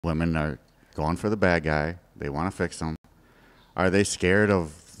women are going for the bad guy. They want to fix him. Are they scared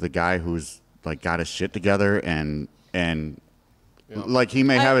of the guy who's like got his shit together and like he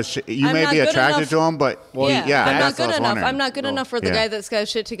may have his shit, you may be attracted to him, but I'm not good enough. I'm not good enough for the guy that's got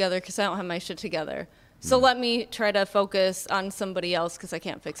his shit together because I don't have my shit together. So let me try to focus on somebody else because I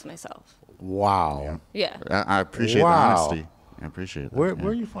can't fix myself. Wow. Yeah. I appreciate the honesty. I appreciate that.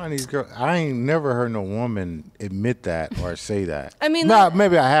 Where you find these girls? I ain't never heard no woman admit that or say that. I mean,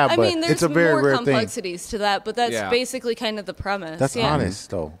 maybe I have, but there's it's a very more rare complexities to that, but that's basically kind of the premise. That's honest,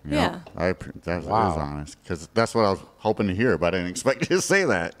 though. Yeah. That is honest because that's what I was hoping to hear, but I didn't expect you to say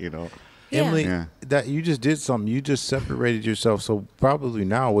that, you know. Emily, that you just did something. You just separated yourself. So probably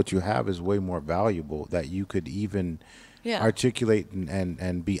now what you have is way more valuable that you could even articulate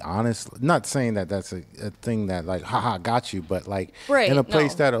and be honest. Not saying that that's a thing that like, haha, got you, but like in a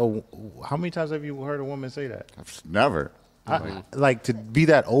place that, how many times have you heard a woman say that? Never. Like to be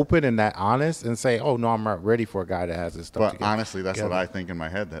that open and that honest and say, oh, no, I'm not ready for a guy that has this stuff But honestly, that's what I think in my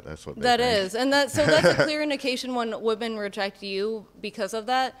head. That's what that is. And so that's a clear indication when women reject you because of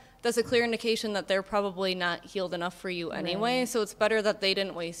that. That's a clear indication that they're probably not healed enough for you anyway. So it's better that they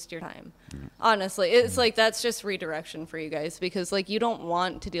didn't waste your time. Honestly, it's like that's just redirection for you guys because like you don't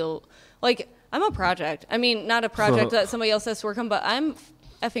want to deal like I'm a project. I mean, not a project that somebody else has to work on, but I'm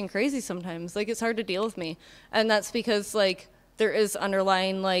effing crazy sometimes. Like it's hard to deal with me, and that's because like there is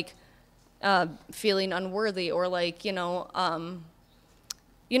underlying like feeling unworthy or like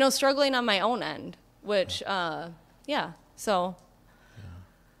struggling on my own end, which so.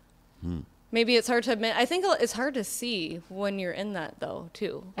 Maybe it's hard to admit. I think it's hard to see when you're in that though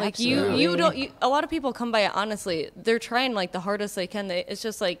too. Like you don't. A lot of people come by it honestly. They're trying like the hardest they can. It's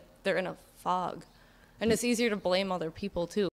just like they're in a fog, and it's easier to blame other people too.